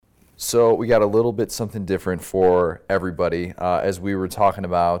So we got a little bit something different for everybody. As we were talking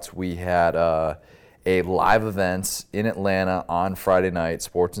about, we had a live event in Atlanta on Friday night,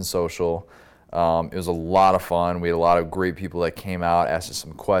 Sports and Social. It was a lot of fun. We had a lot of great people that came out, asked us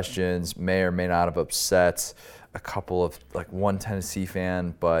some questions, may or may not have upset a couple of, one Tennessee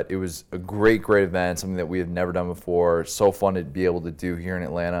fan, but it was a great event, something that we have never done before. So fun to be able to do here in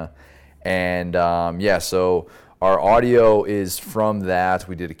Atlanta. And so our audio is from that.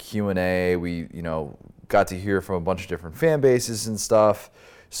 We did a Q&A. We, got to hear from a bunch of different fan bases and stuff.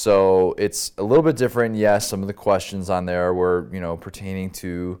 So it's a little bit different. Yes, some of the questions on there were, pertaining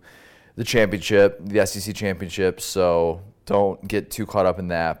to the championship, the SEC championship. So don't get too caught up in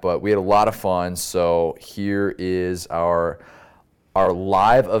that. But we had a lot of fun. So here is our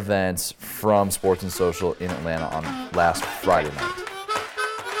live events from Sports and Social in Atlanta on last Friday night.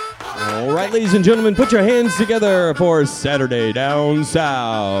 All right, ladies and gentlemen, put your hands together for Saturday Down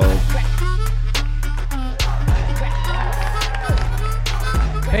South.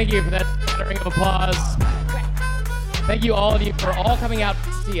 Thank you for that ring of applause. Thank you, all of you, for all coming out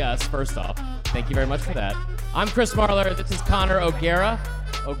to see us, first off. Thank you very much for that. I'm Chris Marler. This is Connor O'Gara.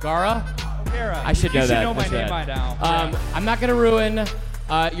 I should know that. You know my name by now. I'm not going to ruin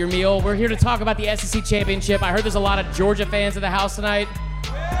your meal. We're here to talk about the SEC Championship. I heard there's a lot of Georgia fans in the house tonight.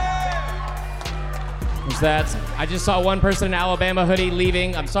 Who's that? I just saw one person in an Alabama hoodie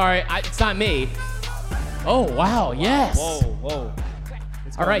leaving. I'm sorry. It's not me. Oh, wow. Yes. Whoa.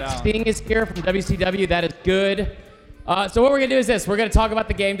 All right. Sting is here from WCW. That is good. So what we're going to do is this. We're going to talk about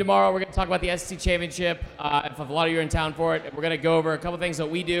the game tomorrow. We're going to talk about the SEC Championship. If a lot of you are in town for it, we're going to go over a couple things that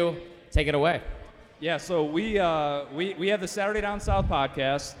we do. Take it away. Yeah, so we have the Saturday Down South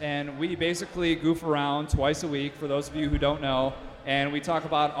podcast, and we basically goof around twice a week, for those of you who don't know, and we talk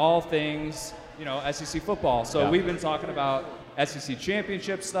about all things, SEC football. So we've been talking about SEC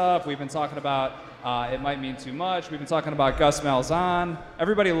championship stuff. We've been talking about It Might Mean Too Much. We've been talking about Gus Malzahn.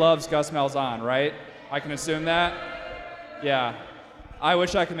 Everybody loves Gus Malzahn, right? I can assume that? Yeah. I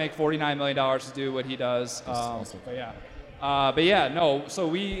wish I could make $49 million to do what he does. So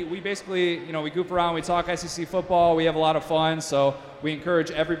we basically, we goof around, we talk SEC football, we have a lot of fun, so we encourage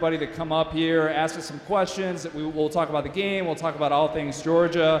everybody to come up here, ask us some questions. We'll talk about the game, we'll talk about all things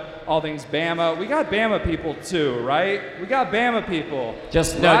Georgia, all things Bama. We got Bama people too, right? We got Bama people.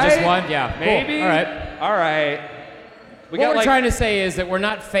 Just one? Yeah. Maybe? Cool. All right. What we're trying to say is that we're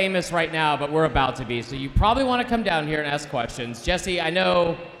not famous right now, but we're about to be, so you probably want to come down here and ask questions. Jesse, I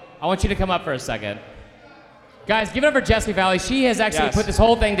want you to come up for a second. Guys, give it up for Jessie Valley. She has actually put this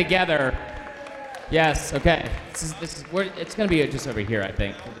whole thing together. Yes, okay. It's going to be just over here, I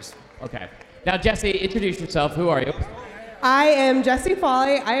think. Okay. Now, Jessie, introduce yourself. Who are you? I am Jessie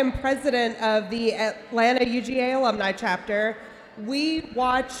Foley. I am president of the Atlanta UGA Alumni Chapter. We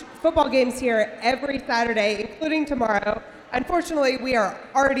watch football games here every Saturday, including tomorrow. Unfortunately, we are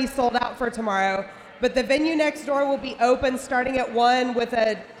already sold out for tomorrow, but the venue next door will be open starting at 1 with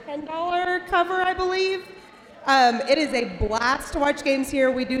a $10 cover, I believe. It is a blast to watch games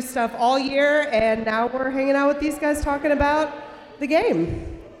here. We do stuff all year, and now we're hanging out with these guys talking about the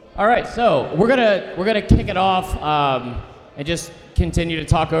game. All right, so we're gonna kick it off and just continue to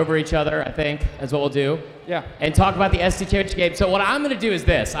talk over each other, I think, is what we'll do. Yeah. And talk about the SEC Championship game. So what I'm going to do is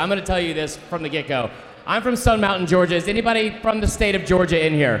this. I'm going to tell you this from the get-go. I'm from Stone Mountain, Georgia. Is anybody from the state of Georgia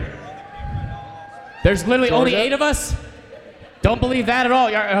in here? There's literally only 8 of us? Don't believe that at all.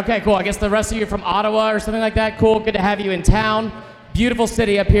 Okay, cool. I guess the rest of you are from Ottawa or something like that. Cool. Good to have you in town. Beautiful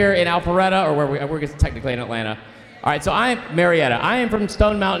city up here in Alpharetta, or we're technically in Atlanta. All right, so I'm Marietta. I am from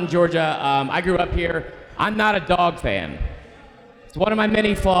Stone Mountain, Georgia. I grew up here. I'm not a dog fan. It's one of my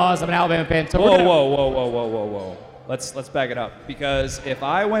many flaws. I'm an Alabama fan. So Whoa. Let's back it up. Because if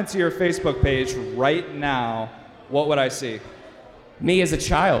I went to your Facebook page right now, what would I see? Me as a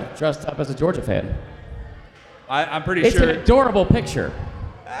child, dressed up as a Georgia fan. I'm pretty sure. It's an adorable picture.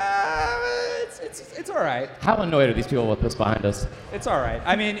 It's all right. How annoyed are these people with this behind us? It's all right.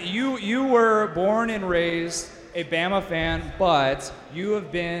 I mean, you were born and raised a Bama fan, but you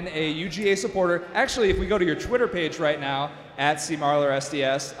have been a UGA supporter. Actually, if we go to your Twitter page right now,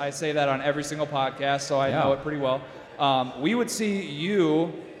 @CMarlerSDS, I say that on every single podcast, so I know it pretty well. We would see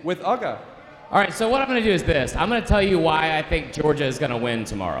you with UGA. All right, so what I'm going to do is this. I'm going to tell you why I think Georgia is going to win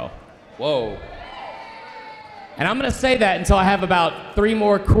tomorrow. Whoa. And I'm going to say that until I have about 3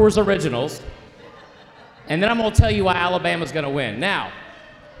 more Coors Originals. And then I'm going to tell you why Alabama's going to win. Now,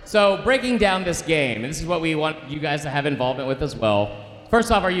 so breaking down this game, and this is what we want you guys to have involvement with as well. First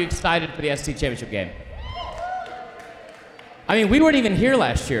off, are you excited for the SEC Championship game? I mean, we weren't even here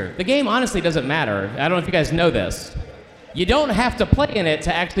last year. The game honestly doesn't matter. I don't know if you guys know this. You don't have to play in it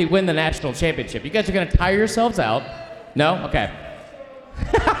to actually win the national championship. You guys are going to tire yourselves out. No? Okay.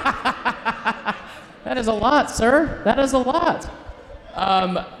 That is a lot, sir. That is a lot.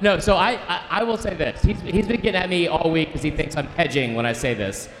 No, so I will say this. He's been getting at me all week because he thinks I'm hedging when I say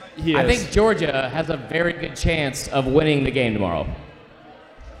this. I think Georgia has a very good chance of winning the game tomorrow.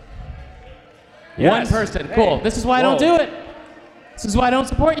 Yes. One person. Hey. Cool. This is why I don't do it. This is why I don't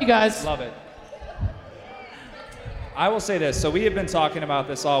support you guys. Love it. I will say this. So we have been talking about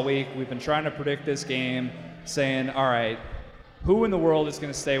this all week. We've been trying to predict this game, saying, all right, who in the world is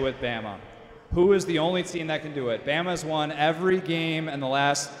going to stay with Bama? Who is the only team that can do it? Bama's won every game in the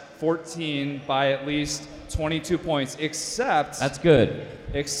last 14 by at least 22 points, except... That's good.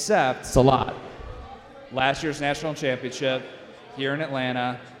 Except... It's a lot. Last year's national championship here in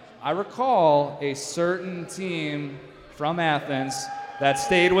Atlanta. I recall a certain team from Athens that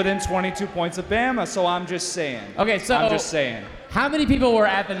stayed within 22 points of Bama, so I'm just saying. Okay, so... I'm just saying. How many people were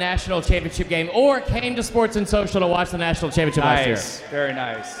at the national championship game or came to Sports and Social to watch the national championship last year? Nice. Very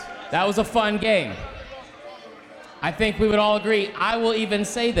nice. That was a fun game. I think we would all agree. I will even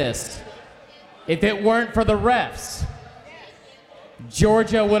say this. If it weren't for the refs,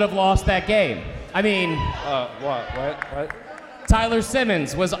 Georgia would have lost that game. I mean... What? Tyler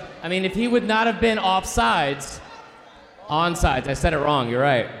Simmons was... I mean, if he would not have been offsides... Onsides. I said it wrong. You're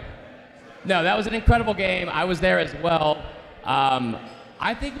right. No, that was an incredible game. I was there as well.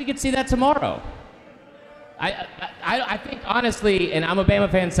 I think we could see that tomorrow. I think, honestly, and I'm a Bama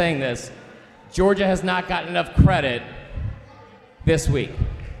fan saying this, Georgia has not gotten enough credit this week.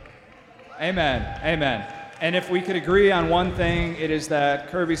 Amen. Amen. And if we could agree on one thing, it is that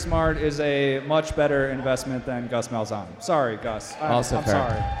Kirby Smart is a much better investment than Gus Malzahn. Sorry, Gus. I'm fair.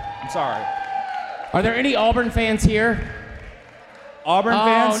 sorry. I'm sorry. Are there any Auburn fans here? Auburn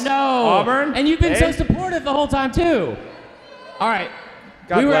fans? Oh, no. Auburn? And you've been so supportive the whole time, too. All right.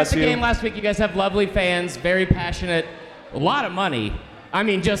 God we were at bless the you. game last week. You guys have lovely fans, very passionate, a lot of money. I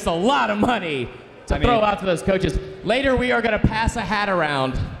mean, just a lot of money to throw out to those coaches. Later, we are going to pass a hat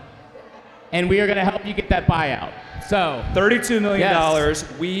around, and we are going to help you get that buyout. So, $32 million. Yes.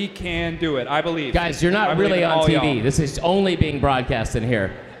 We can do it, I believe. Guys, you're not really on TV. This is only being broadcast in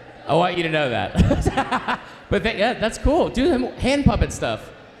here. I want you to know that. But yeah, that's cool. Do some hand puppet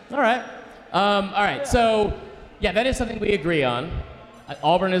stuff. All right. All right. So, yeah, that is something we agree on.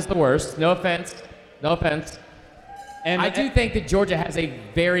 Auburn is the worst. No offense. No offense. And I do think that Georgia has a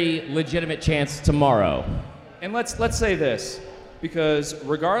very legitimate chance tomorrow. And let's say this, because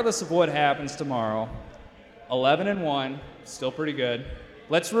regardless of what happens tomorrow, 11-1, still pretty good.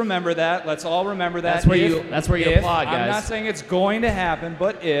 Let's remember that. Let's all remember that. That's where you applaud, guys. I'm not saying it's going to happen,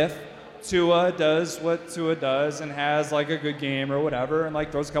 but if Tua does what Tua does and has like a good game or whatever, and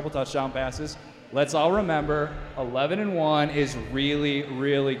like throws a couple touchdown passes, let's all remember 11-1 is really,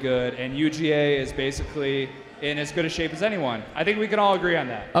 really good, and UGA is basically in as good a shape as anyone. I think we can all agree on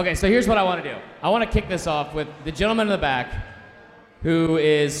that. Okay, so here's what I want to do. I want to kick this off with the gentleman in the back who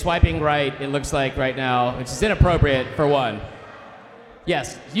is swiping right, it looks like right now, which is inappropriate for one.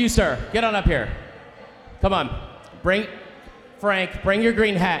 Yes, you, sir. Get on up here. Come on. Frank, bring your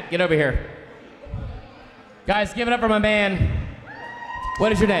green hat. Get over here. Guys, give it up for my man.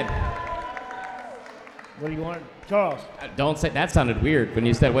 What is your name? What do you want? Charles. Don't say, that sounded weird when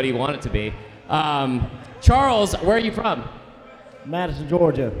you said, what do you want it to be? Charles, where are you from? Madison,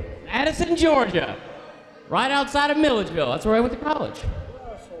 Georgia. Madison, Georgia. Right outside of Milledgeville. That's where I went to college.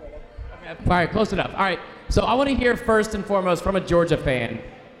 Okay. All right, close enough. All right, so I want to hear first and foremost from a Georgia fan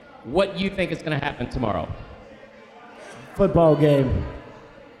what you think is going to happen tomorrow. Football game.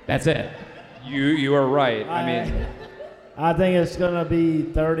 That's it. You are right. I think it's going to be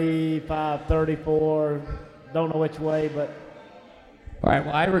 35-34. Don't know which way, but... All right,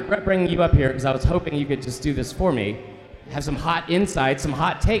 well, I regret bringing you up here because I was hoping you could just do this for me. Have some hot insights, some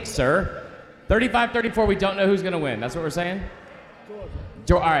hot takes, sir. 35-34, we don't know who's going to win. That's what we're saying?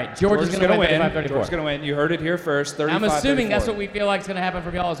 Georgia. All right, Georgia's going to win 35-34. Georgia's going to win. You heard it here first, 35-34. I'm assuming that's what we feel like is going to happen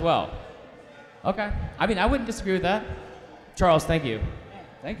from y'all as well. Okay. I mean, I wouldn't disagree with that. Charles, thank you.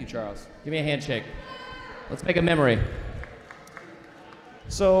 Thank you, Charles. Give me a handshake. Let's make a memory.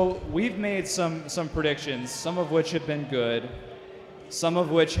 So we've made some predictions, some of which have been good, some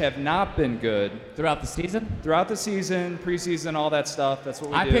of which have not been good. Throughout the season? Throughout the season, preseason, all that stuff. That's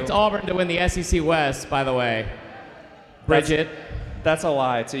what we do. I picked Auburn to win the SEC West, by the way. Bridget. That's a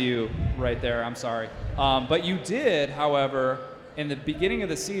lie to you right there. I'm sorry. But you did, however, in the beginning of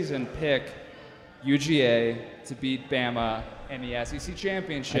the season, pick UGA to beat Bama in the SEC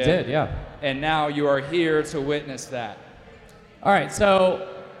championship. I did, yeah. And now you are here to witness that. All right, so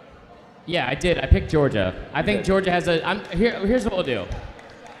Yeah, I did. I picked Georgia. I think Georgia has a. Here's what we'll do.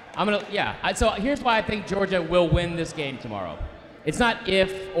 So here's why I think Georgia will win this game tomorrow. It's not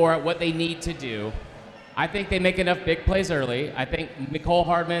if or what they need to do. I think they make enough big plays early. I think Nicole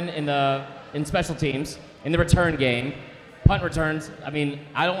Hardman in special teams, in the return game, punt returns. I mean,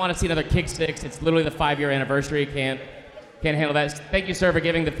 I don't want to see another kick six. It's literally the 5-year anniversary. Can't handle that. Thank you, sir, for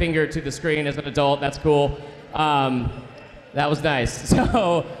giving the finger to the screen as an adult. That's cool. That was nice.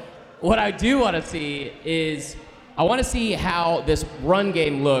 So what I do want to see is I want to see how this run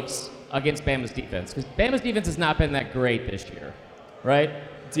game looks against Bama's defense, because Bama's defense has not been that great this year, right?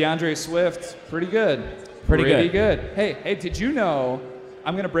 DeAndre Swift, pretty good. Pretty good. Hey, did you know,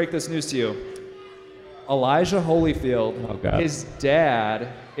 I'm going to break this news to you. Elijah Holyfield, his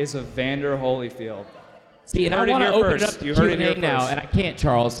dad is Evander Holyfield. See, and I want to open it up to Q&A now, and I can't,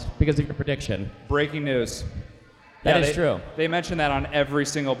 Charles, because of your prediction. Breaking news. That is true. They mention that on every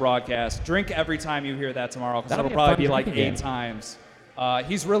single broadcast. Drink every time you hear that tomorrow, because That'll it'll be a probably be fun like drinking 8 game. times.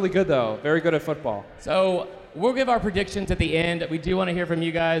 He's really good, though. Very good at football. So we'll give our predictions at the end. We do want to hear from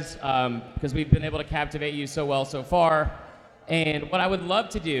you guys because we've been able to captivate you so well so far. And what I would love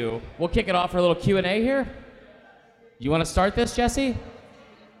to do, we'll kick it off for a little Q&A here. You want to start this, Jesse?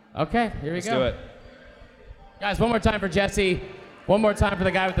 Okay, here we Let's go. do it. Guys, one more time for Jesse. One more time for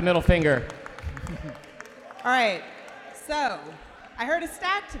the guy with the middle finger. All right. So, I heard a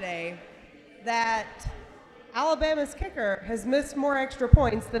stat today that Alabama's kicker has missed more extra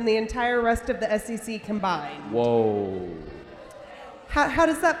points than the entire rest of the SEC combined. Whoa. How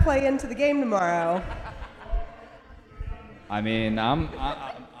does that play into the game tomorrow? I mean,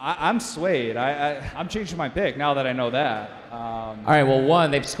 I'm swayed. I'm changing my pick now that I know that. All right, well,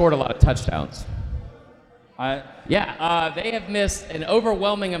 one, they've scored a lot of touchdowns. They have missed an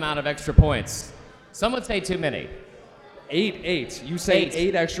overwhelming amount of extra points. Some would say too many. 8. You say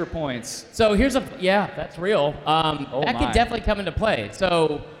 8 extra points. So that's real. That could definitely come into play.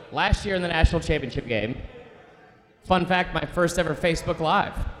 So last year in the national championship game, fun fact, my first ever Facebook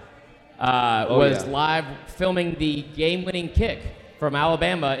Live was live filming the game-winning kick from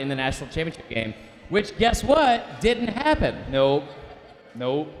Alabama in the national championship game, which, guess what, didn't happen.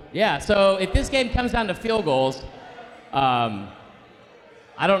 Nope. Yeah, so if this game comes down to field goals, I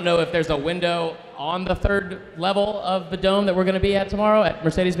don't know if there's a window on the third level of the dome that we're going to be at tomorrow at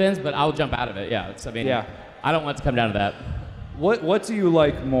Mercedes-Benz, but I'll jump out of it. Yeah, I don't want it to come down to that. What do you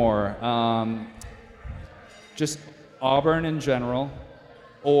like more? Just Auburn in general,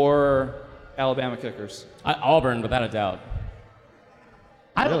 or Alabama kickers? Auburn, without a doubt.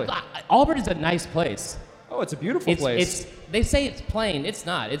 Auburn is a nice place. Oh, it's a beautiful place. They say it's plain. It's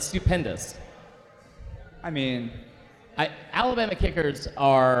not. It's stupendous. I mean, Alabama kickers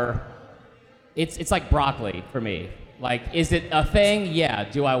are. It's like broccoli for me. Like, is it a thing? Yeah.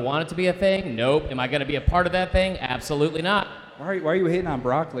 Do I want it to be a thing? Nope. Am I going to be a part of that thing? Absolutely not. why are you hating on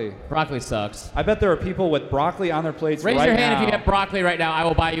broccoli? Broccoli sucks. I bet there are people with broccoli on their plates right now. Raise your hand if you have broccoli right now. I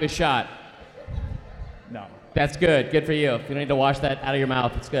will buy you a shot. No. That's good. Good for you. If you don't need to wash that out of your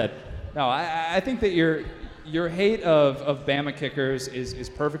mouth, it's good. No, I think that your hate of Bama kickers is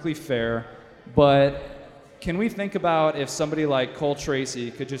perfectly fair, but can we think about if somebody like Cole Tracy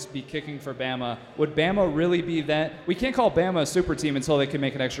could just be kicking for Bama? Would Bama really be that? We can't call Bama a super team until they can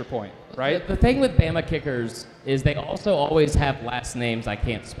make an extra point, right? The thing with Bama kickers is they also always have last names I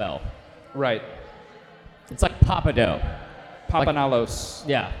can't spell. Right. It's like Papado. Papanalos.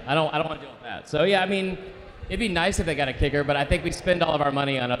 Yeah, I don't want to deal with that. So yeah, I mean, it'd be nice if they got a kicker, but I think we spend all of our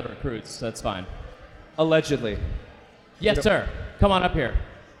money on other recruits, so that's fine. Allegedly. Yes, sir. Come on up here.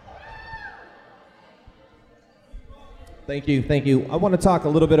 Thank you. I want to talk a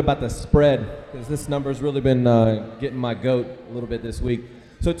little bit about the spread, because this number's really been getting my goat a little bit this week.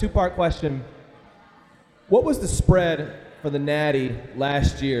 So, two-part question. What was the spread for the Natty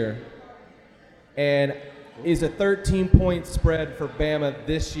last year? And is a 13-point spread for Bama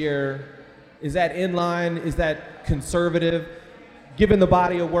this year, is that in line? Is that conservative? Given the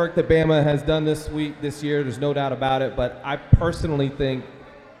body of work that Bama has done this year, there's no doubt about it, but I personally think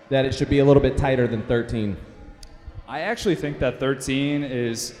that it should be a little bit tighter than 13. I actually think that 13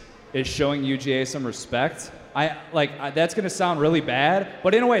 is showing UGA some respect. That's going to sound really bad,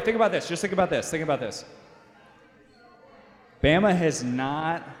 but in a way, think about this. Just think about this. Bama has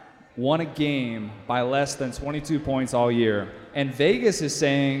not won a game by less than 22 points all year, and Vegas is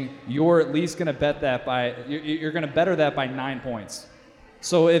saying you're at least going to bet that you're going to better that by 9 points.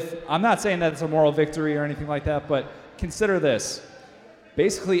 So I'm not saying that it's a moral victory or anything like that, but consider this: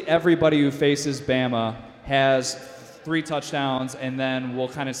 basically everybody who faces Bama has 3 touchdowns, and then we'll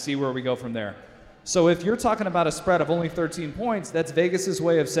kind of see where we go from there. So if you're talking about a spread of only 13 points, that's Vegas's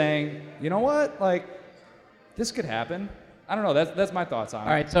way of saying, you know what, like, this could happen. I don't know. That's my thoughts on it.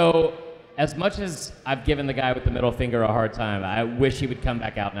 All right, so as much as I've given the guy with the middle finger a hard time, I wish he would come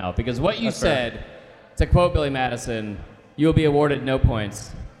back out now, because what you That's fair. said, to quote Billy Madison, you will be awarded no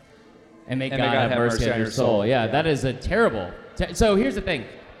points, and may God have mercy on your soul. Yeah, that is a terrible. So here's the thing: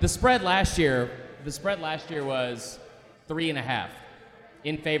 the spread last year was 3.5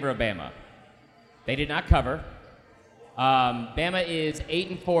 in favor of Bama. They did not cover. Bama is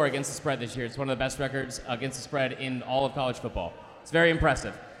 8-4 against the spread this year. It's one of the best records against the spread in all of college football. It's very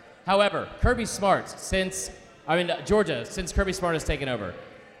impressive. However, Georgia, since Kirby Smart has taken over,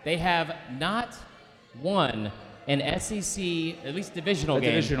 they have not won an SEC, at least divisional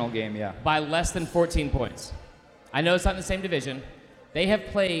game, yeah. by less than 14 points. I know it's not in the same division. They have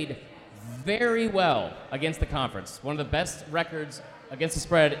played very well against the conference. One of the best records against the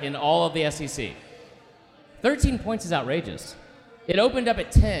spread in all of the SEC. 13 points is outrageous. It opened up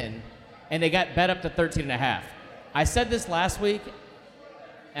at 10, and they got bet up to 13.5. I said this last week,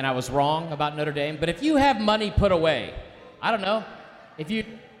 and I was wrong about Notre Dame, but if you have money put away, I don't know, if you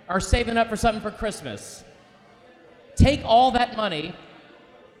are saving up for something for Christmas, take all that money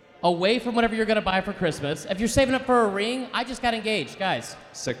away from whatever you're going to buy for Christmas. If you're saving up for a ring, I just got engaged, guys.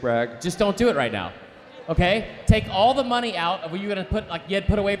 Sick brag. Just don't do it right now, okay? Take all the money out of what you're going to put, like you had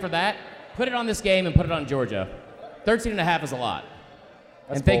put away for that, put it on this game and put it on Georgia. 13.5 is a lot.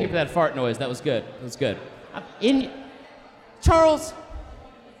 That's and thank bold. you for that fart noise. That was good. That was good. Charles.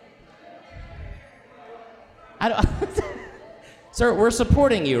 I don't, sir, we're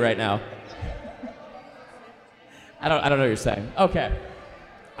supporting you right now. I don't know what you're saying. Okay.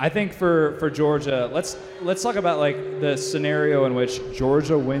 I think for Georgia, let's talk about like the scenario in which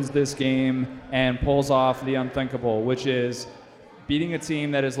Georgia wins this game and pulls off the unthinkable, which is beating a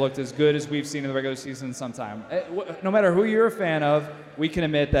team that has looked as good as we've seen in the regular season sometime. No matter who you're a fan of, we can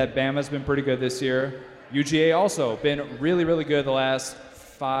admit that Bama's been pretty good this year. UGA also been really, really good the last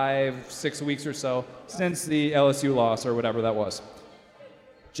 5-6 weeks or so since the LSU loss or whatever that was.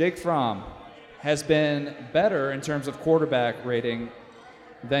 Jake Fromm has been better in terms of quarterback rating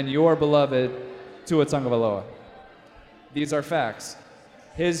than your beloved Tua Tagovailoa. These are facts.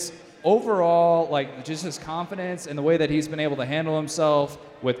 His overall, like, just his confidence and the way that he's been able to handle himself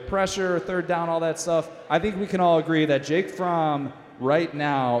with pressure, third down, all that stuff, I think we can all agree that Jake Fromm right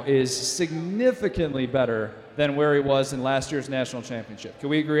now is significantly better than where he was in last year's national championship. Can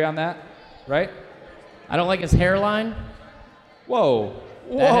we agree on that? Right? I don't like his hairline. Whoa.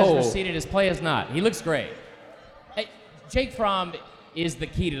 That has receded. His play has not. He looks great. Hey, Jake Fromm is the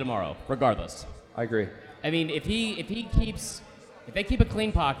key to tomorrow, regardless. I agree. I mean, if they keep a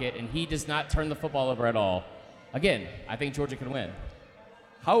clean pocket and he does not turn the football over at all, again, I think Georgia can win.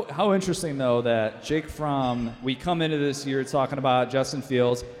 How interesting, though, that Jake Fromm, we come into this year talking about Justin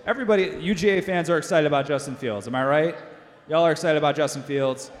Fields. Everybody, UGA fans are excited about Justin Fields. Am I right? Y'all are excited about Justin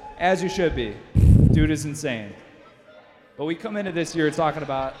Fields, as you should be. Dude is insane. But we come into this year talking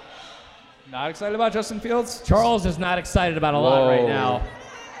about not excited about Justin Fields? Charles is not excited about a lot right Whoa. now.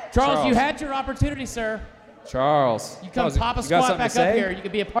 Charles, you had your opportunity, sir. Charles. You come pop a squat back up here. You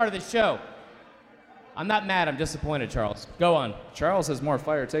can be a part of this show. I'm not mad. I'm disappointed, Charles. Go on. Charles has more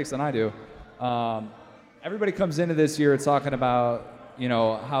fire takes than I do. Everybody comes into this year talking about,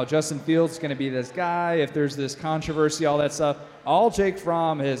 how Justin Fields is going to be this guy, if there's this controversy, all that stuff. All Jake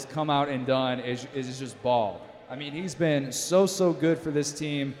Fromm has come out and done is just ball. I mean, he's been so good for this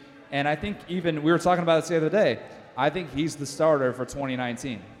team. And I think even, we were talking about this the other day, I think he's the starter for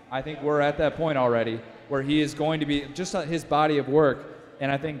 2019. I think we're at that point already where he is going to be, just his body of work, and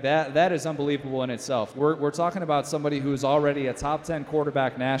I think that is unbelievable in itself. We're talking about somebody who's already a top 10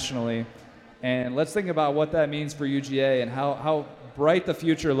 quarterback nationally, and let's think about what that means for UGA and how bright the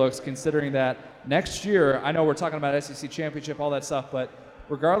future looks, considering that next year, I know we're talking about SEC championship, all that stuff, but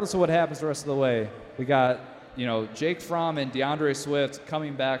regardless of what happens the rest of the way, we got Jake Fromm and DeAndre Swift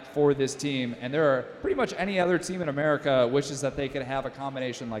coming back for this team, and there are pretty much any other team in America wishes that they could have a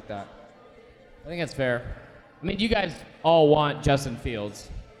combination like that. I think that's fair. I mean, you guys all want Justin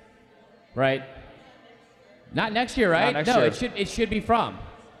Fields, right? Not next year, right? Not next year. It should be Fromm.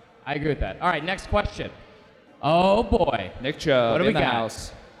 I agree with that. All right, next question. Oh boy. Nick Chubb What do we in the got?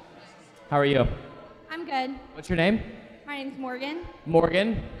 house. How are you? I'm good. What's your name? My name's Morgan.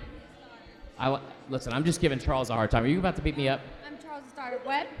 Morgan. Listen, I'm just giving Charles a hard time. Are you about to beat me up? I'm Charles Startup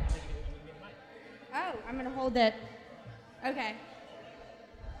Web. Oh, I'm going to hold it. Okay.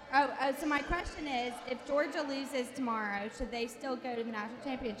 So my question is, if Georgia loses tomorrow, should they still go to the national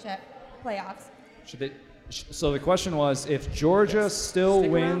championship playoffs? Should they? So the question was, if Georgia still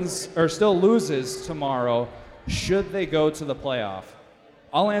wins or still loses tomorrow, should they go to the playoff?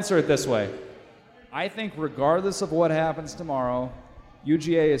 I'll answer it this way. I think regardless of what happens tomorrow,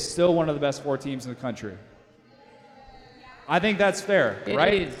 UGA is still one of the best 4 teams in the country. I think that's fair,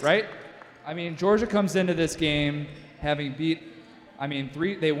 right? I mean, Georgia comes into this game having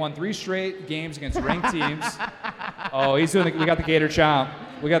they won 3 straight games against ranked teams. Oh, we got the Gator Chomp.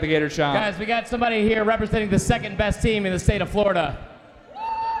 Guys, we got somebody here representing the second best team in the state of Florida.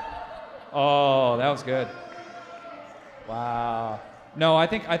 Oh, that was good. Wow. No, I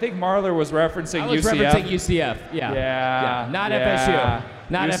think Marler was referencing UCF. I was referencing UCF. Yeah. Not FSU.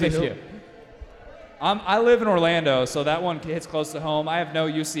 Not FSU. I live in Orlando, so that one hits close to home. I have no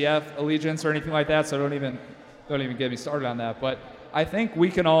UCF allegiance or anything like that, so don't even get me started on that. But I think we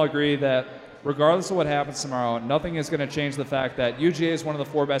can all agree that regardless of what happens tomorrow, nothing is going to change the fact that UGA is one of the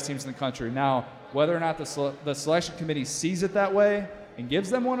 4 best teams in the country. Now, whether or not the selection committee sees it that way and gives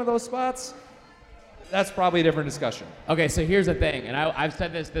them one of those spots, that's probably a different discussion. Okay, so here's the thing, and I've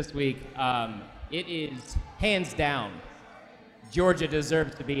said this week. It is hands down, Georgia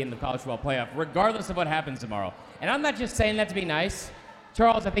deserves to be in the college football playoff, regardless of what happens tomorrow. And I'm not just saying that to be nice.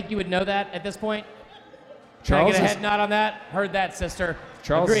 Charles, I think you would know that at this point. Can I get a head nod on that? Heard that, sister.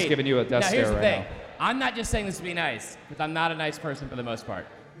 Charles Agreed. is giving you a death stare right now. Now, here's the thing. I'm not just saying this to be nice, because I'm not a nice person for the most part.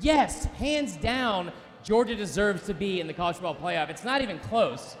 Yes, hands down, Georgia deserves to be in the college football playoff. It's not even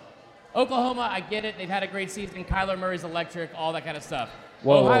close. Oklahoma, I get it. They've had a great season. Kyler Murray's electric, all that kind of stuff.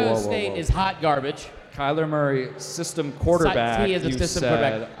 Ohio State is hot garbage. Kyler Murray, system quarterback. He is a system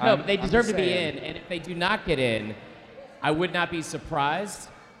quarterback. No, but they deserve to be in, and if they do not get in, I would not be surprised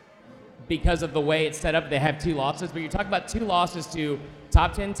because of the way it's set up. They have 2 losses, but you're talking about 2 losses to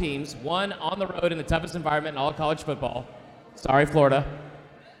top 10 teams, one on the road in the toughest environment in all of college football. Sorry, Florida.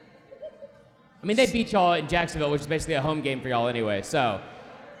 I mean, they beat y'all in Jacksonville, which is basically a home game for y'all anyway, so.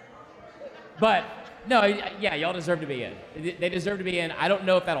 But, no, yeah, y'all deserve to be in. They deserve to be in. I don't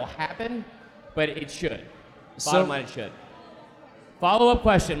know if that'll happen, but it should. Bottom line, it should. Follow-up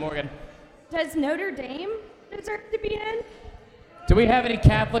question, Morgan. Does Notre Dame deserve to be in? Do we have any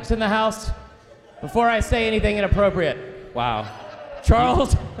Catholics in the house? Before I say anything inappropriate. Wow.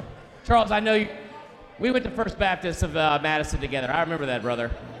 Charles, I know you. We went to First Baptist of Madison together. I remember that, brother.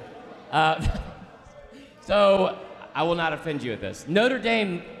 So I will not offend you at this. Notre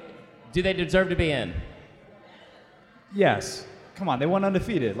Dame, do they deserve to be in? Yes. Come on, they went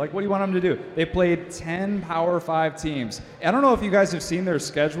undefeated. Like, what do you want them to do? They played 10 Power 5 teams. I don't know if you guys have seen their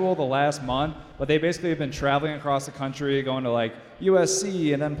schedule the last month, but they basically have been traveling across the country, going to, like,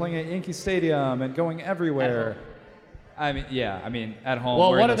 USC and then playing at Yankee Stadium and going everywhere. At home.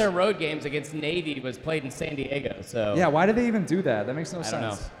 Well, one of their road games against Navy was played in San Diego, so. Yeah, why did they even do that? That makes no sense. I don't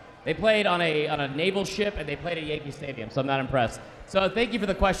know. They played on a naval ship, and they played at Yankee Stadium, so I'm not impressed. So thank you for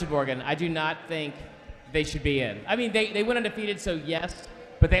the question, Morgan. I do not think they should be in. I mean, they went undefeated, so yes,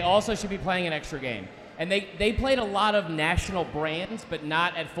 but they also should be playing an extra game. And they played a lot of national brands, but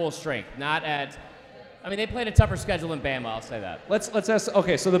not at full strength. They played a tougher schedule than Bama, I'll say that. Let's ask,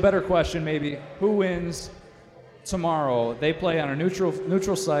 okay, so the better question maybe, who wins tomorrow? They play on a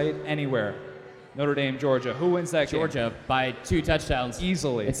neutral site anywhere. Notre Dame, Georgia. Who wins that game? Georgia by 2 touchdowns.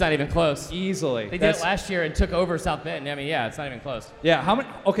 Easily. It's not even close. Easily. They did it last year and took over South Bend. I mean, yeah, it's not even close. Yeah,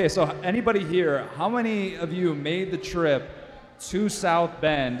 okay, so anybody here, how many of you made the trip to South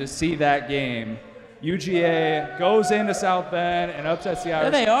Bend to see that game? UGA goes into South Bend and upsets the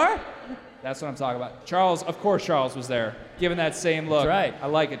Irish. There they are? That's what I'm talking about. Charles, of course Charles was there, giving that same look. That's right. I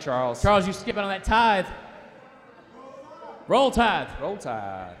like it, Charles. Charles, you skipping on that Tide. Roll Tide. Roll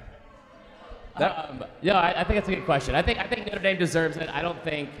Tide. I think that's a good question. I think Notre Dame deserves it. I don't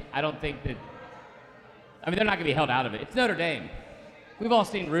think that. I mean, they're not going to be held out of it. It's Notre Dame. We've all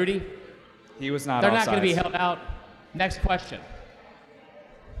seen Rudy. He was not. They're not going to be held out. Next question.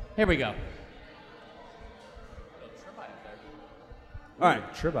 Here we go. All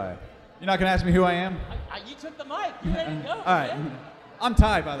right, Tribby. You're not going to ask me who I am? You took the mic. You ready to go? All right. I'm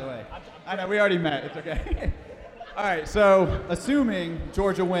Ty, by the way. I know, we already met. It's okay. All right, so assuming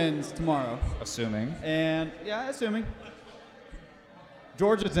Georgia wins tomorrow. Assuming. Assuming.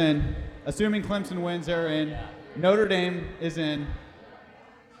 Georgia's in. Assuming Clemson wins, they're in. Notre Dame is in.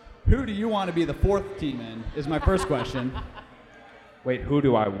 Who do you want to be the 4th team in, is my first question. Wait, who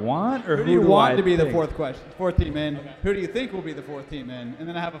do I want, or who do you want to be the think? 4th team in? Okay. Who do you think will be the 4th team in? And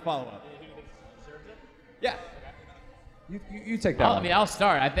then I have a follow-up. Yeah. You take that one. I'll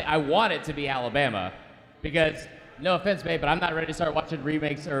start. I want it to be Alabama because, no offense, babe, but I'm not ready to start watching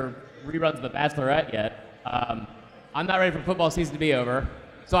remakes or reruns of The Bachelorette yet. I'm not ready for football season to be over.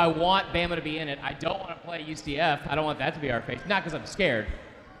 So I want Bama to be in it. I don't want to play UCF. I don't want that to be our face. Not because I'm scared.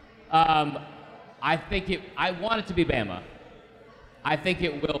 I want it to be Bama. I think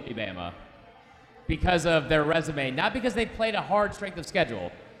it will be Bama because of their resume. Not because they played a hard strength of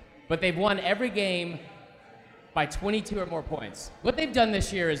schedule, but they've won every game by 22 or more points. What they've done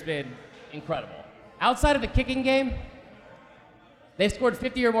this year has been incredible. Outside of the kicking game, they've scored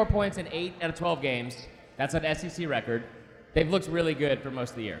 50 or more points in 8 out of 12 games. That's an SEC record. They've looked really good for most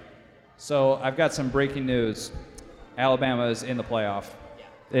of the year. So I've got some breaking news. Alabama is in the playoff.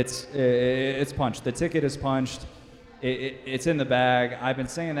 It's punched. The ticket is punched. It's in the bag. I've been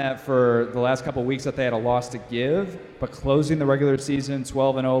saying that for the last couple of weeks that they had a loss to give, but closing the regular season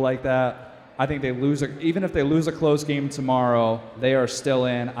 12-0 like that, I think they lose. Even if they lose a close game tomorrow, they are still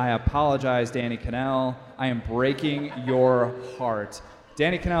in. I apologize, Danny Kanell. I am breaking your heart.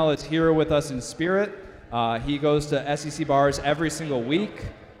 Danny Kanell is here with us in spirit. He goes to SEC bars every single week,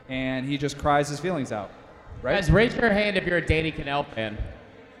 and he just cries his feelings out. Right? Guys, raise your hand if you're a Danny Kanell fan.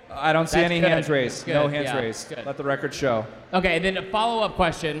 I don't see That's any good. hands raised. Good. No hands Yeah, raised. good. Let the record show. Okay, and then a follow-up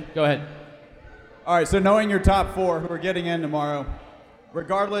question. Go ahead. All right, so knowing your top 4 who are getting in tomorrow,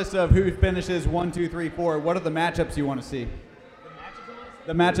 regardless of who finishes 1, 2, 3, 4, what are the matchups you want to see?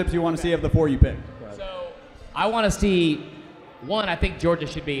 The matchups you want to see of the 4 you pick. So I want to see, one, I think Georgia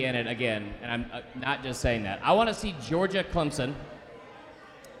should be in it again, and I'm not just saying that. I want to see Georgia-Clemson,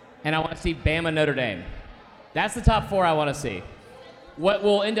 and I want to see Bama-Notre Dame. That's the top 4 I want to see. What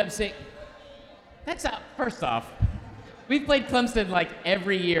we'll end up seeing, that's out, first off, we've played Clemson like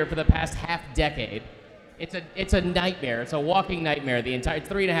every year for the past half decade. It's a nightmare. It's a walking nightmare. The entire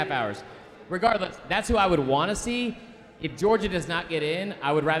 3.5 hours. Regardless, that's who I would want to see. If Georgia does not get in,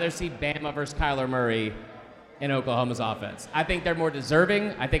 I would rather see Bama versus Kyler Murray in Oklahoma's offense. I think they're more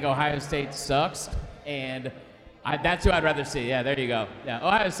deserving. I think Ohio State sucks, and that's who I'd rather see. Yeah, there you go. Yeah,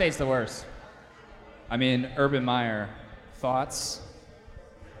 Ohio State's the worst. I mean, Urban Meyer, thoughts?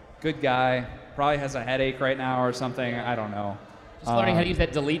 Good guy. Probably has a headache right now or something. I don't know. Just learning how to use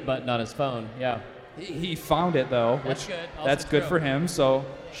that delete button on his phone. Yeah. He found it though, That's which good. Also that's good true. for him. So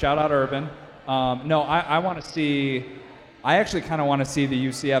shout out Urban. No, I want to see. I actually kind of want to see the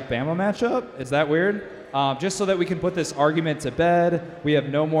UCF Bama matchup. Is that weird? Just so that we can put this argument to bed. We have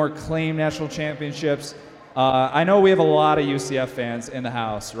no more claimed national championships. I know we have a lot of UCF fans in the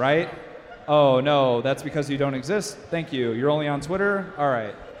house, right? Oh no, that's because you don't exist. Thank you. You're only on Twitter. All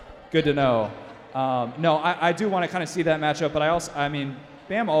right, good to know. No, I do want to kind of see that matchup, but I mean,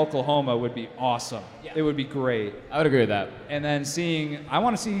 Bama Oklahoma would be awesome. Yeah. It would be great. I would agree with that. And then I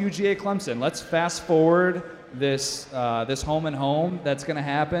want to see UGA Clemson. Let's fast forward this home and home that's going to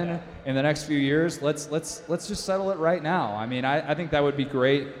happen in the next few years. Let's just settle it right now. I mean, I think that would be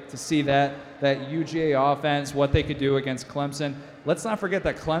great to see that UGA offense, what they could do against Clemson. Let's not forget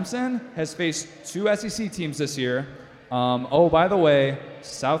that Clemson has faced 2 SEC teams this year. By the way,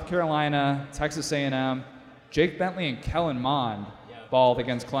 South Carolina, Texas A&M, Jake Bentley and Kellen Mond balled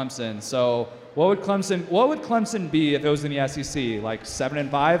against Clemson. So what would Clemson be if it was in the SEC? Like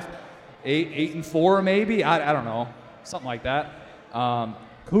 7-5, 8-4 maybe? I don't know, something like that.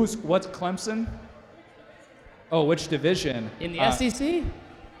 What's Clemson? Oh, which division? In the SEC?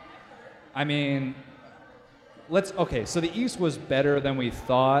 I mean, so the East was better than we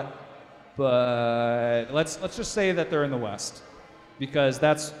thought, but let's just say that they're in the West, because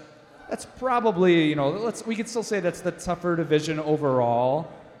that's probably, we could still say that's the tougher division overall.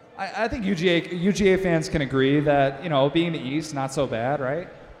 I think UGA fans can agree that, being the East, not so bad, right?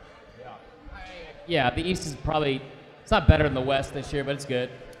 Yeah, the East is probably, it's not better than the West this year, but it's good.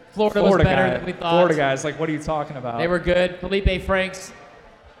 Florida was better than we thought. Florida guys, like, what are you talking about? They were good. Felipe Franks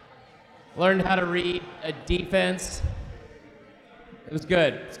learned how to read a defense. It was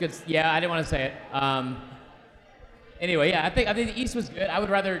good. It's good. Yeah, I didn't want to say it. Anyway, yeah, I think the East was good. I would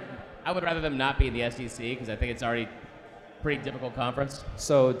rather them not be in the SEC because I think it's already a pretty difficult conference.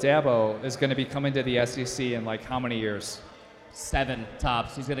 So Dabo is going to be coming to the SEC in like how many years? 7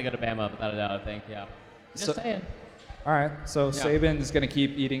 tops. He's going to go to Bama without a doubt, I think. Yeah. Just saying. All right. So Yeah. Saban is going to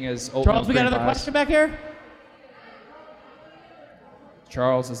keep eating his oatmeal Charles, we got cream another pies. question back here?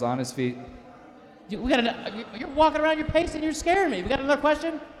 Charles is on his feet. You're walking around, you're pacing, you're scaring me. We got another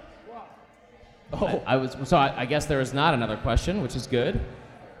question? Oh, I guess there is not another question, which is good.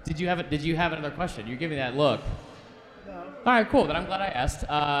 Did you have another question? You're giving me that look. No. All right, cool. Then I'm glad I asked.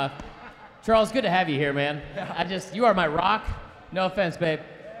 Charles, good to have you here, man. You are my rock. No offense, babe.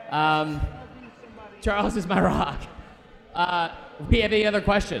 Charles is my rock. We have any other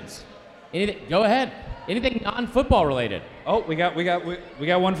questions? Anything? Go ahead. Anything non-football related? Oh, we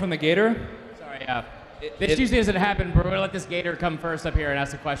got one from the Gator. Sorry. This usually doesn't happen, but we're going to let this Gator come first up here and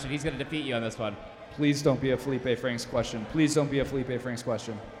ask a question. He's going to defeat you on this one. Please don't be a Felipe Franks question. Please don't be a Felipe Franks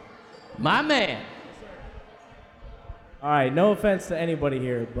question. My man. All right, no offense to anybody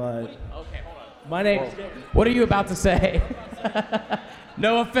here, but Okay, hold on. my name's What are you about to say?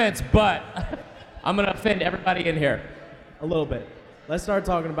 No offense, but I'm going to offend everybody in here. a little bit. Let's start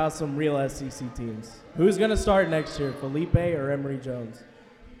talking about some real SEC teams. Who's going to start next year, Felipe or Emory Jones?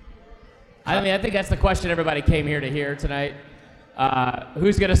 I think that's the question everybody came here to hear tonight.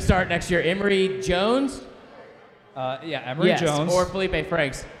 Who's going to start next year? Emory Jones? Emory Jones. Or Felipe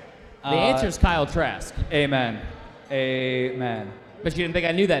Franks. The answer is Kyle Trask. Amen. Amen. But you didn't think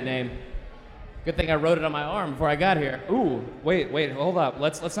I knew that name. Good thing I wrote it on my arm before I got here. Ooh, wait, hold up.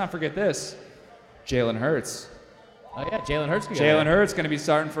 Let's not forget this. Jalen Hurts. Oh yeah, Jalen Hurts. Jalen Hurts going to be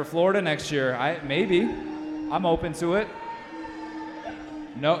starting for Florida next year. Maybe. I'm open to it.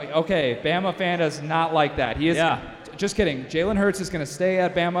 No, okay. Bama fan does not like that. He is. Yeah. Just kidding. Jalen Hurts is going to stay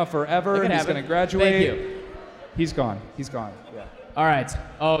at Bama forever. He's going to graduate. Thank you. He's gone. Yeah. All right.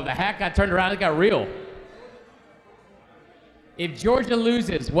 Oh, the hat got turned around. It got real. If Georgia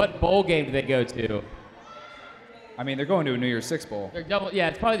loses, what bowl game do they go to? I mean, they're going to a New Year's Six bowl. They're double. Yeah,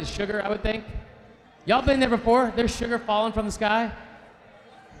 it's probably the Sugar, I would think. Y'all been there before? There's sugar falling from the sky?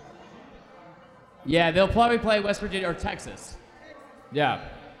 Yeah, they'll probably play West Virginia or Texas. Yeah.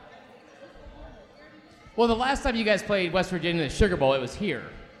 Well, the last time you guys played West Virginia in the Sugar Bowl, it was here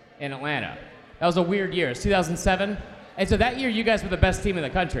in Atlanta. That was a weird year. It was 2007. And so that year, you guys were the best team in the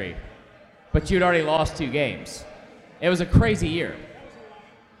country, but you'd already lost 2 games. It was a crazy year.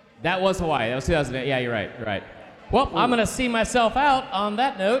 That was Hawaii. That was 2008. Yeah, you're right. Well, I'm going to see myself out on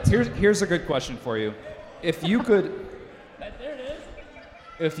that note. Here's a good question for you. If you could... There it is.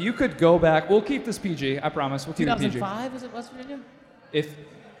 If you could go back... We'll keep this PG. I promise. We'll keep it PG. 2005, was it West Virginia? If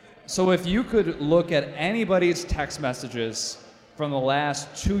you could look at anybody's text messages from the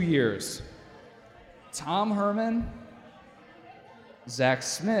last 2 years, Tom Herman, Zach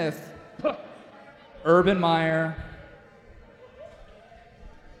Smith, Urban Meyer,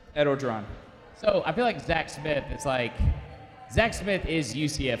 Ed Orgeron. So I feel like Zach Smith is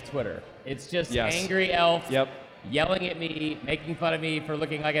UCF Twitter. It's just angry elf yelling at me, making fun of me for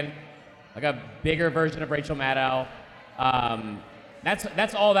looking like a bigger version of Rachel Maddow.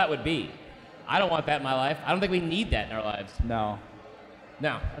 That's all that would be. I don't want that in my life. I don't think we need that in our lives. No,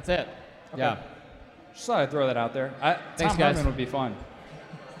 that's it. Okay. Yeah. Just thought I'd throw that out there. Thanks, Tom guys. Herman would be fun.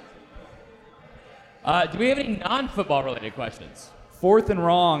 Do we have any non-football related questions? Fourth and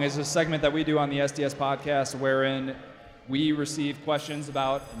Wrong is a segment that we do on the SDS podcast wherein we receive questions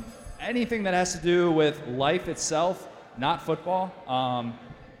about anything that has to do with life itself, not football.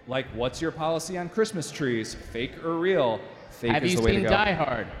 Like, what's your policy on Christmas trees? Fake or real? Fake Have is you the way to seen go. Die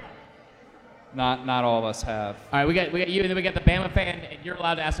Hard? Not all of us have. All right, we got you, and then we got the Bama fan, and you're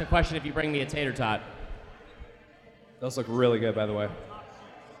allowed to ask a question if you bring me a tater tot. Those look really good, by the way.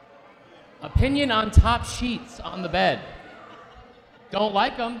 Opinion on top sheets on the bed. Don't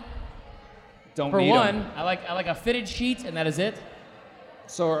like them. Don't For need one, 'em. I like a fitted sheet, and that is it.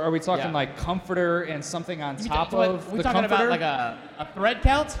 So are we talking Yeah. like comforter and something on top What, of we the talking comforter? about like a thread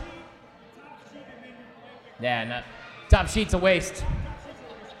count? Yeah, no. Top sheet's a waste.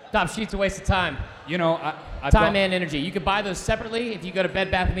 Top sheet's a waste of time. You know, I Time and energy. You can buy those separately. If you go to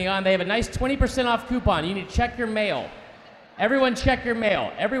Bed Bath & Beyond, they have a nice 20% off coupon. You need to check your mail. Everyone check your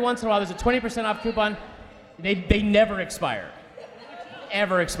mail. Every once in a while, there's a 20% off coupon. They never expire.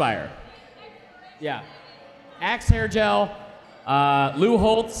 Ever expire. Yeah. Axe Hair Gel, Lou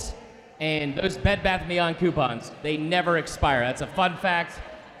Holtz, and those Bed Bath & Beyond coupons, they never expire. That's a fun fact.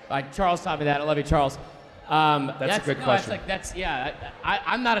 Charles taught me that. I love you, Charles. That's a good question.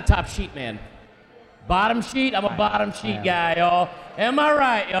 I'm not a top sheet man. Bottom sheet, I'm a bottom sheet guy, y'all. Am I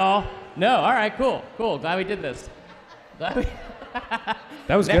right, y'all? No, all right, cool. Glad we did this. That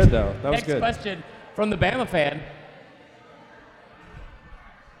was good, though. That was Next good. question from the Bama fan.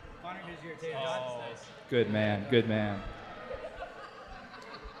 Good man. Good man.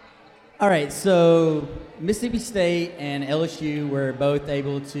 All right, so Mississippi State and LSU were both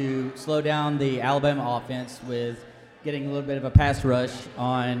able to slow down the Alabama offense with getting a little bit of a pass rush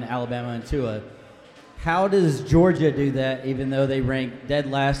on Alabama and Tua. How does Georgia do that, even though they rank dead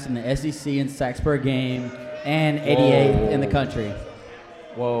last in the SEC in sacks per game and 88th in the country?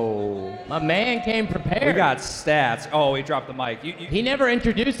 Whoa. My man came prepared. We got stats. Oh, he dropped the mic. He never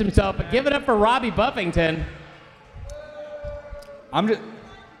introduced himself, but give it up for Robbie Buffington. I'm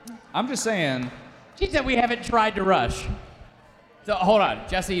just saying. She said we haven't tried to rush. So hold on,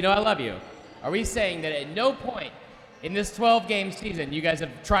 Jesse, you know I love you. Are we saying that at no point in this 12-game season you guys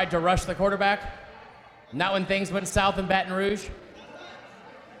have tried to rush the quarterback? Not when things went south in Baton Rouge?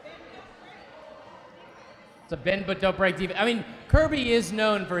 It's a bend but don't break defense. I mean, Kirby is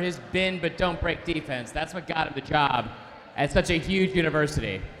known for his bend but don't break defense. That's what got him the job at such a huge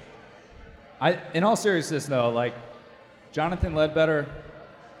university. In all seriousness, though, like, Jonathan Ledbetter,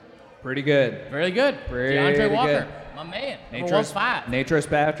 pretty good. Very good. Pretty DeAndre Walker, good. my man. Natros 5. Natros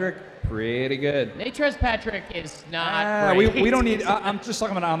Patrick, pretty good. Natros Patrick is not great. We don't need, I'm just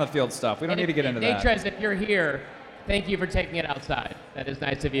talking about on the field stuff. We don't need to get into that. Natros, if you're here, thank you for taking it outside. That is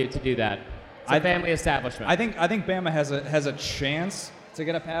nice of you to do that. It's a family establishment. I think Bama has a chance to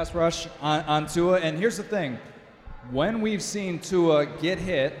get a pass rush on Tua. And here's the thing. When we've seen Tua get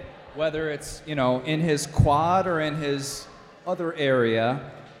hit, whether it's, in his quad or in his other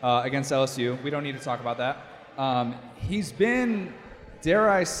area against LSU, we don't need to talk about that. He's been, dare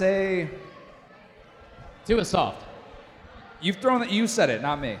I say, Tua's soft. You've thrown that. You said it,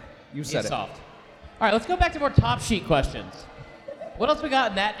 not me. You said He's it. Soft. All right, let's go back to more top sheet questions. What else we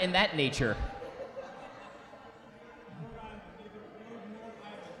got in that nature?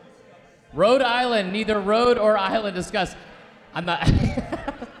 Rhode Island, neither road or island discussed. I'm not.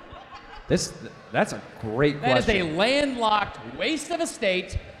 That's a great question. That is a landlocked waste of a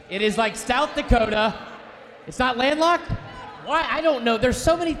state. It is like South Dakota. It's not landlocked? Why? I don't know. There's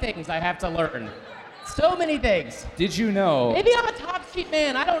so many things I have to learn. So many things. Did you know? Maybe I'm a top sheet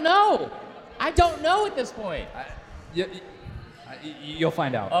man. I don't know. I don't know at this point. You'll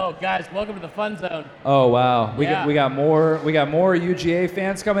find out. Oh, guys, welcome to the fun zone. Oh wow, we Yeah. got more UGA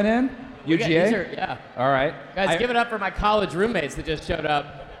fans coming in. UGA. Yeah. All right, Guys, give it up for my college roommates that just showed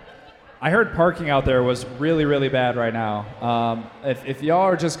up. I heard parking out there was really, really bad right now. If y'all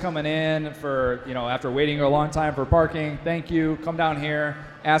are just coming in for, after waiting a long time for parking, thank you. Come down here,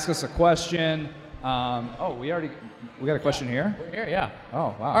 ask us a question. We got a question here? We're here, yeah.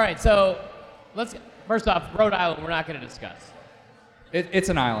 Oh, wow. All right, so first off, Rhode Island, we're not going to discuss. It's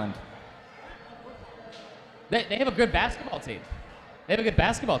an island. They have a good basketball team.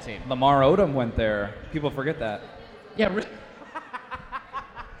 Lamar Odom went there. People forget that. Yeah, good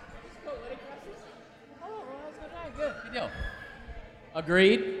deal.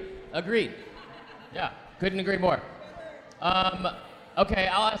 Agreed. Yeah, couldn't agree more. Okay,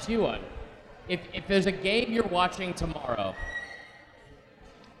 I'll ask you one. If there's a game you're watching tomorrow,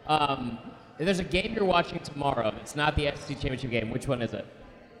 it's not the SEC championship game, which one is it?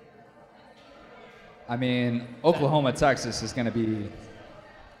 I mean, Oklahoma, Texas is going to be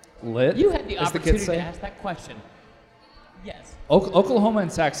lit. You had the as opportunity kids say. to ask that question. Yes. Oklahoma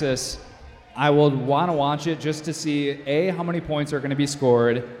and Texas, I would want to watch it just to see, A, how many points are going to be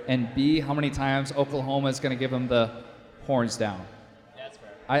scored, and B, how many times Oklahoma is going to give them the horns down. That's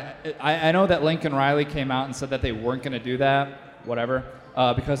fair. I know that Lincoln Riley came out and said that they weren't going to do that, whatever,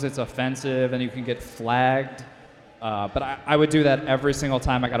 because it's offensive and you can get flagged. But I would do that every single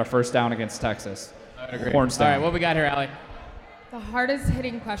time I got a first down against Texas. I would agree. Horns down. All right, what we got here, Allie? The hardest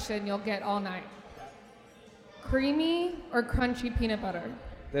hitting question you'll get all night. Creamy or crunchy peanut butter?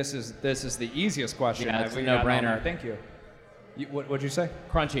 This is the easiest question. Yeah, it's a we got no-brainer. on there. Thank you. What'd you say?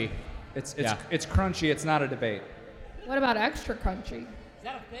 Crunchy. It's crunchy. It's not a debate. What about extra crunchy? Is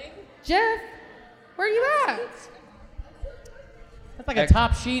that a thing? Jeff, where you at? That's like a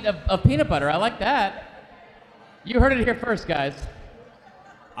top sheet of peanut butter. I like that. You heard it here first, guys.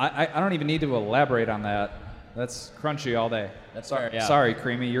 I don't even need to elaborate on that. That's crunchy all day. That's fair, yeah. Sorry,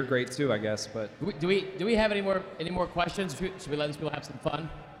 Creamy. You're great too, I guess. But Do we have any more questions? Should we let these people have some fun?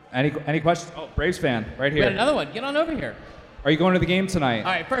 any questions? Oh, Braves fan, right We got here. another one. Get on over here. Are you going to the game tonight?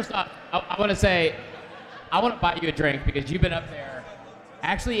 All right, first off, I want to say, I want to buy you a drink because you've been up there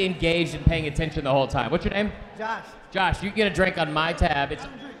actually engaged and paying attention the whole time. What's your name? Josh. Josh, you can get a drink on my tab.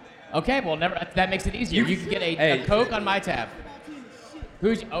 Okay, well, that makes it easier. You can get a Coke on my tab.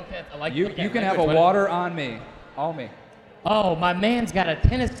 Okay, I like You can have a water on me. All me. Oh, my man's got a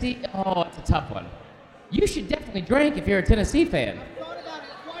Tennessee. Oh, it's a tough one. You should definitely drink if you're a Tennessee fan.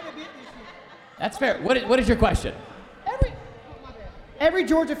 That's fair. What is your question? Every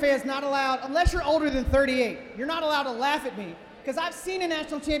Georgia fan is not allowed, unless you're older than 38, you're not allowed to laugh at me because I've seen a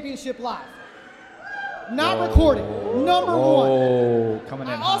national championship live. Not recorded. Number one. Coming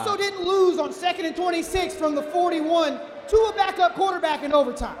in I also didn't lose on 2nd and 26 from the 41 to a backup quarterback in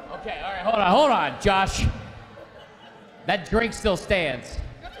overtime. Okay, all right, hold on, Josh. That drink still stands.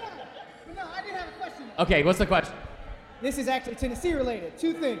 No, I did have a question. Okay, what's the question? This is actually Tennessee related.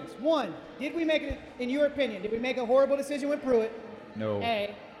 Two things. One, did we make it, in your opinion, did we make a horrible decision with Pruitt? No.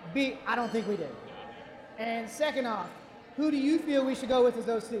 A. B, I don't think we did. And second off, who do you feel we should go with as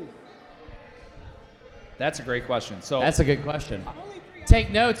OC? That's a great question. So That's a good question.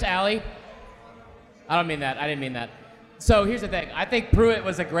 Take notes, Allie. I don't mean that. I didn't mean that. So here's the thing. I think Pruitt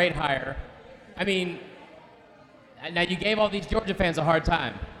was a great hire. I mean, now you gave all these Georgia fans a hard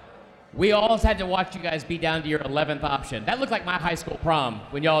time. We all had to watch you guys be down to your 11th option. That looked like my high school prom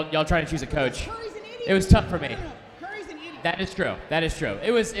when y'all trying to choose a coach. It was tough for me. That is true. That is true.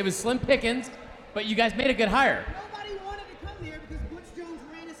 It was slim pickings, but you guys made a good hire. Nobody wanted to come there because Butch Jones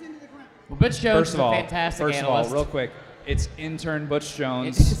ran us into the ground. Well, Butch Jones is a fantastic First analyst. of all, real quick, it's intern Butch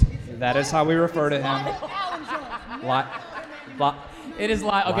Jones. That is how we refer to him. It is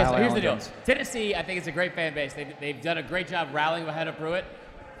live. Okay, so Lyle here's the deal. Allen Jones. Tennessee, I think, is a great fan base. They've done a great job rallying ahead of Pruitt.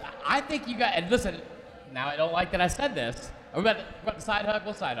 I think you got, and listen, now I don't like that I said this. Are we about the side hug?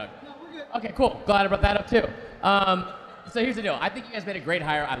 We'll side hug. No, we're good. Okay, cool. Glad I brought that up too. So here's the deal. I think you guys made a great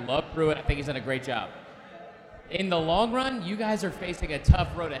hire. I love Pruitt. I think he's done a great job. In the long run, you guys are facing a tough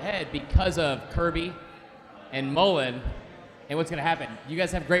road ahead because of Kirby and Mullen and what's going to happen. You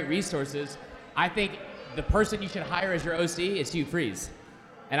guys have great resources. I think the person you should hire as your OC is Hugh Freeze,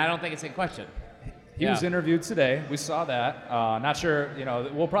 and I don't think it's in question. He was interviewed today. We saw that. Not sure,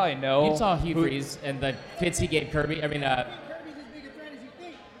 we'll probably know. You saw Hugh Freeze and the fits he gave Kirby. I mean, Kirby's as big a threat as you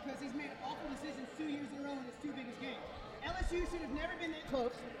think because he's made awful decisions 2 years in a row in his 2 biggest games. LSU should have never been that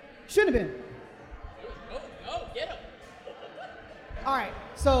close. Shouldn't have been. Go, get him. All right,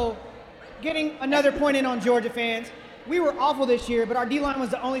 so getting another point in on Georgia fans. We were awful this year, but our D-line was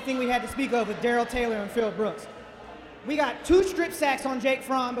the only thing we had to speak of with Darrell Taylor and Phil Brooks. We got 2 strip sacks on Jake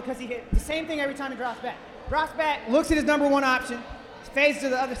Fromm because he hit the same thing every time he drops back. Drops back, looks at his number 1 option, fades to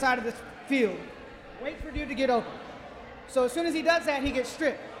the other side of the field, waits for dude to get open. So as soon as he does that, he gets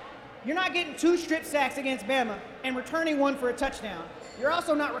stripped. You're not getting 2 strip sacks against Bama and returning 1 for a touchdown. You're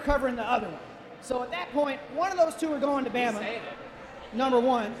also not recovering the other one. So at that point, one of those 2 are going to Bama, number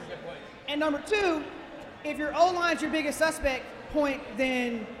 1. And number 2, if your O-line's your biggest suspect point,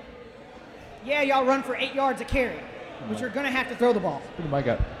 then yeah, y'all run for 8 yards a carry, but you're going to have to throw the ball. Oh my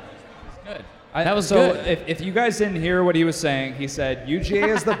God. Good. That was so good. If you guys didn't hear what he was saying, he said UGA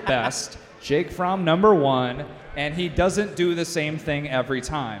is the best, Jake Fromm number 1, and he doesn't do the same thing every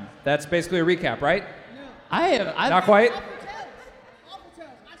time. That's basically a recap, right? No. Not quite? Awful tells.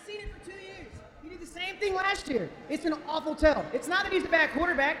 I've seen it for 2 years. He did the same thing last year. It's an awful tell. It's not that he's a bad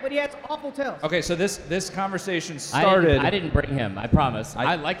quarterback, but he has awful tells. Okay, so this conversation started. I didn't bring him. I promise.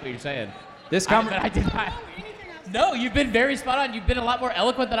 I like what you're saying. This I did not. No, you've been very spot on. You've been a lot more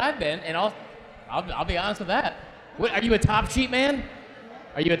eloquent than I've been, and I'll be honest with that. What, are you a top sheet man?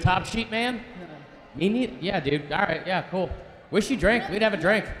 Are you a top sheet man? No. Me neither. Yeah, dude. All right. Yeah, cool. Wish you drank. We'd have a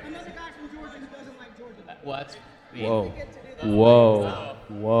drink. Another guy from Georgia who doesn't like Georgia. What?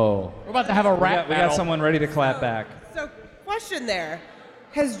 Whoa. We're about to have a rap We battle. got someone ready to clap back. So, question there.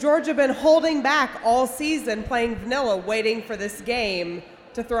 Has Georgia been holding back all season playing vanilla, waiting for this game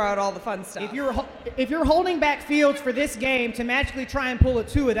to throw out all the fun stuff? If you're holding back Fields for this game to magically try and pull a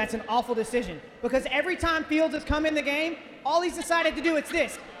Tua, that's an awful decision. Because every time Fields has come in the game, all he's decided to do is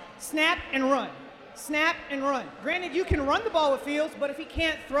this: snap and run. Snap and run. Granted, you can run the ball with Fields, but if he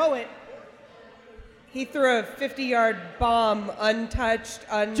can't throw it, he threw a 50-yard bomb untouched.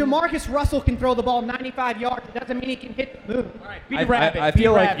 Jamarcus Russell can throw the ball 95 yards. It doesn't mean he can hit the moon. All right, I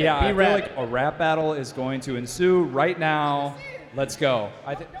feel like a rap battle is going to ensue right now. Let's go.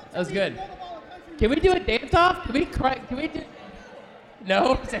 That was good. Can we do a dance off? Can we cry? Can we do?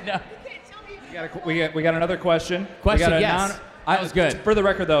 No. Say no. We got another question. Question, yes. That was good. For the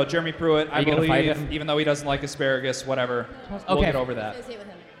record, though, Jeremy Pruitt, I you gonna fight believe, him? even though he doesn't like asparagus, whatever, we'll Okay. get over that.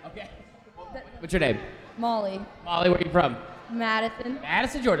 Okay. What's your name? Molly. Molly, where are you from? Madison.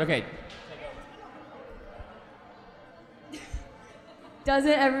 Madison, Georgia. Okay. Doesn't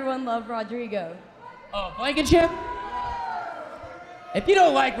everyone love Rodrigo? Oh, Blankenship? If you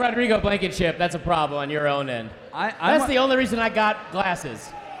don't like Rodrigo Blankenship, that's a problem on your own end. That's the only reason I got glasses.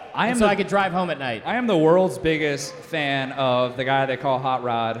 So I could drive home at night. I am the world's biggest fan of the guy they call Hot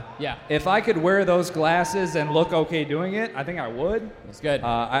Rod. Yeah. If I could wear those glasses and look okay doing it, I think I would. That's good.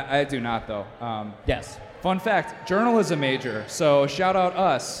 I do not, though. Yes. Fun fact, journalism major, so shout out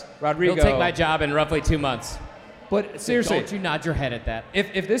us, Rodrigo. He'll take my job in roughly 2 months. But seriously. Don't you nod your head at that.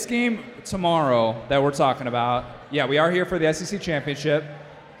 If this game tomorrow that we're talking about, yeah, we are here for the SEC Championship,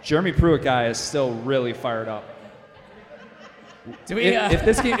 Jeremy Pruitt guy is still really fired up.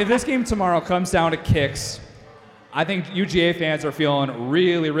 If this game tomorrow comes down to kicks, I think UGA fans are feeling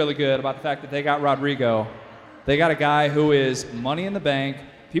really, really good about the fact that they got Rodrigo. They got a guy who is money in the bank.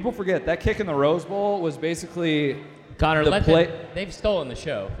 People forget that kick in the Rose Bowl was basically Connor, the play. They've stolen the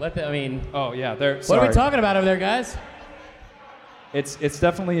show. Oh yeah, they're. What are we talking about over there, guys? It's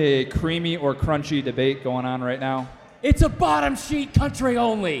definitely a creamy or crunchy debate going on right now. It's a bottom sheet country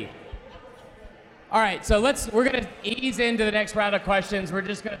only. All right, so we're gonna ease into the next round of questions. We're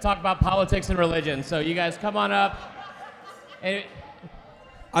just gonna talk about politics and religion. So you guys come on up. And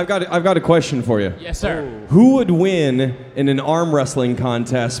I've got a question for you. Yes, sir. Who would win in an arm wrestling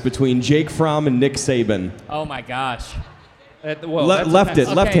contest between Jake Fromm and Nick Saban? Oh my gosh. Left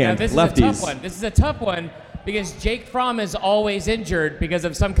hand, now this lefties. is a tough one. This is a tough one because Jake Fromm is always injured because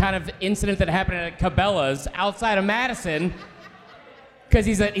of some kind of incident that happened at Cabela's outside of Madison. Because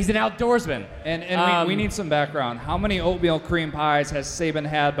he's an outdoorsman. And we need some background. How many oatmeal cream pies has Saban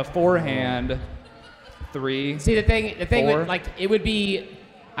had beforehand? 3. See, the thing 4? would, like, it would be,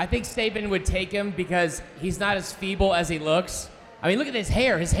 I think Saban would take him because he's not as feeble as he looks. I mean, look at his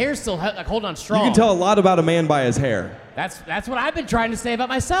hair. His hair's still like holding on strong. You can tell a lot about a man by his hair. That's what I've been trying to say about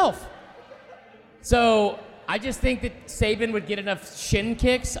myself. So I just think that Saban would get enough shin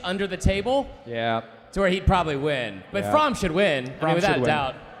kicks under the table. Yeah. To where he'd probably win. But Yeah. Fromm should win. I mean, Fromm without should a win.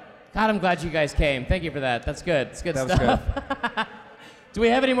 doubt. God, I'm glad you guys came. Thank you for that. That's good. It's good That was stuff. Do we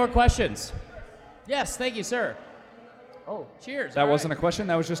have any more questions? Yes, thank you, sir. Oh, cheers. That wasn't a question.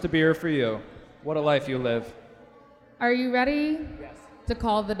 That was just a beer for you. What a life you live. Are you ready to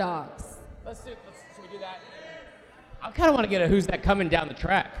call the dogs? Should we do that? I kind of want to get a who's that coming down the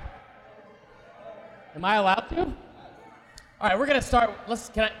track. Am I allowed to? All right, we're gonna start.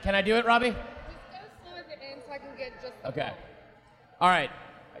 Can I do it, Robbie? Okay. All right.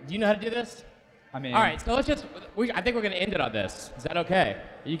 Do you know how to do this? I mean. All right. So let's just. I think we're gonna end it on this. Is that okay?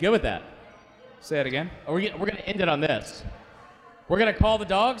 Are you good with that? Say it again. We're gonna end it on this. We're gonna call the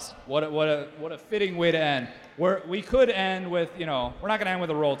dogs. What a fitting way to end. We could end with, we're not gonna end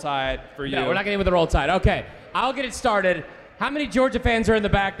with a roll tide for you. No, we're not gonna end with a roll tide. Okay. I'll get it started. How many Georgia fans are in the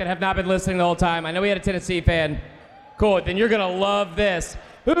back that have not been listening the whole time? I know we had a Tennessee fan. Cool. Then you're gonna love this.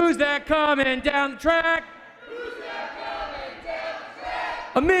 Who's that coming down the track?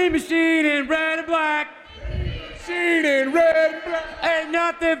 A mean machine in red and black. Machine in red and black. Ain't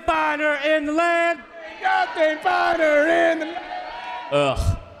nothing finer in the land. Ain't nothing finer in the land.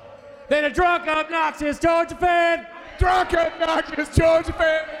 Ugh. Than a drunk, obnoxious Georgia fan. Drunk, obnoxious Georgia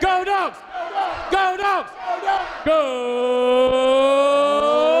fan. Go Dogs! Go Dogs! Go Dogs! Go!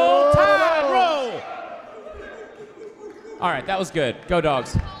 Tide roll! All right, that was good. Go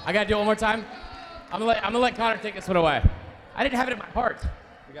Dogs. I gotta do it one more time. I'm gonna let Connor take this one away. I didn't have it in my heart.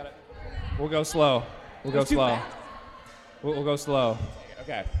 We got it. We'll go slow. We'll go It's too slow. fast. We'll go slow.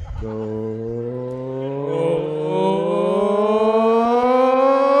 Okay.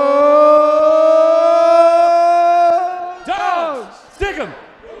 Dogs! Stick 'em!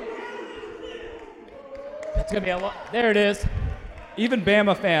 That's gonna be a lot. There it is. Even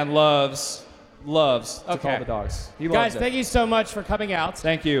Bama fan loves to call the dogs. He loves Guys, it. thank you so much for coming out.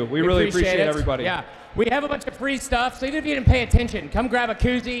 Thank you. We really appreciate it. everybody. Yeah. We have a bunch of free stuff, so even if you didn't pay attention, come grab a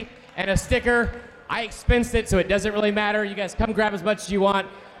koozie and a sticker. I expensed it, so it doesn't really matter. You guys come grab as much as you want.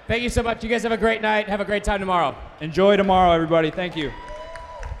 Thank you so much. You guys have a great night. Have a great time tomorrow. Enjoy tomorrow, everybody. Thank you.